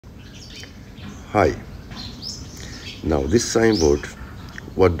Hi. Now this signboard,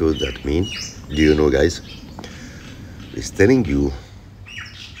 what does that mean? Do you know, guys? It's telling you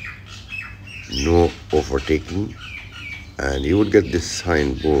no overtaking, and you would get this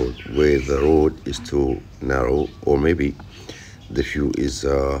signboard where the road is too narrow, or maybe the view is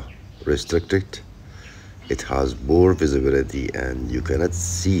restricted. It has poor visibility and you cannot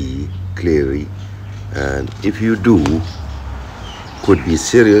see clearly, and if you do, could be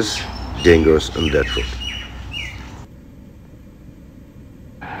serious, dangerous on that road.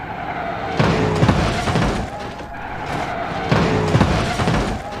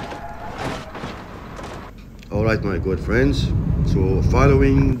 All right, my good friends. So,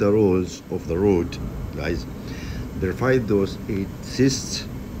 following the rules of the road, guys, verify those assists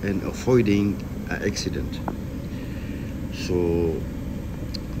and avoiding an accident. So,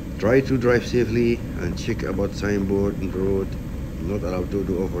 try to drive safely and check about signboard on the road. Not allowed to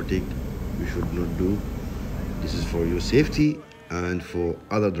do overtake. We should not do. This is for your safety and for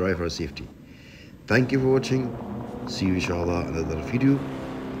other driver safety. Thank you for watching. See you inshallah another video.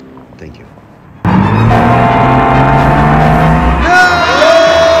 Thank you.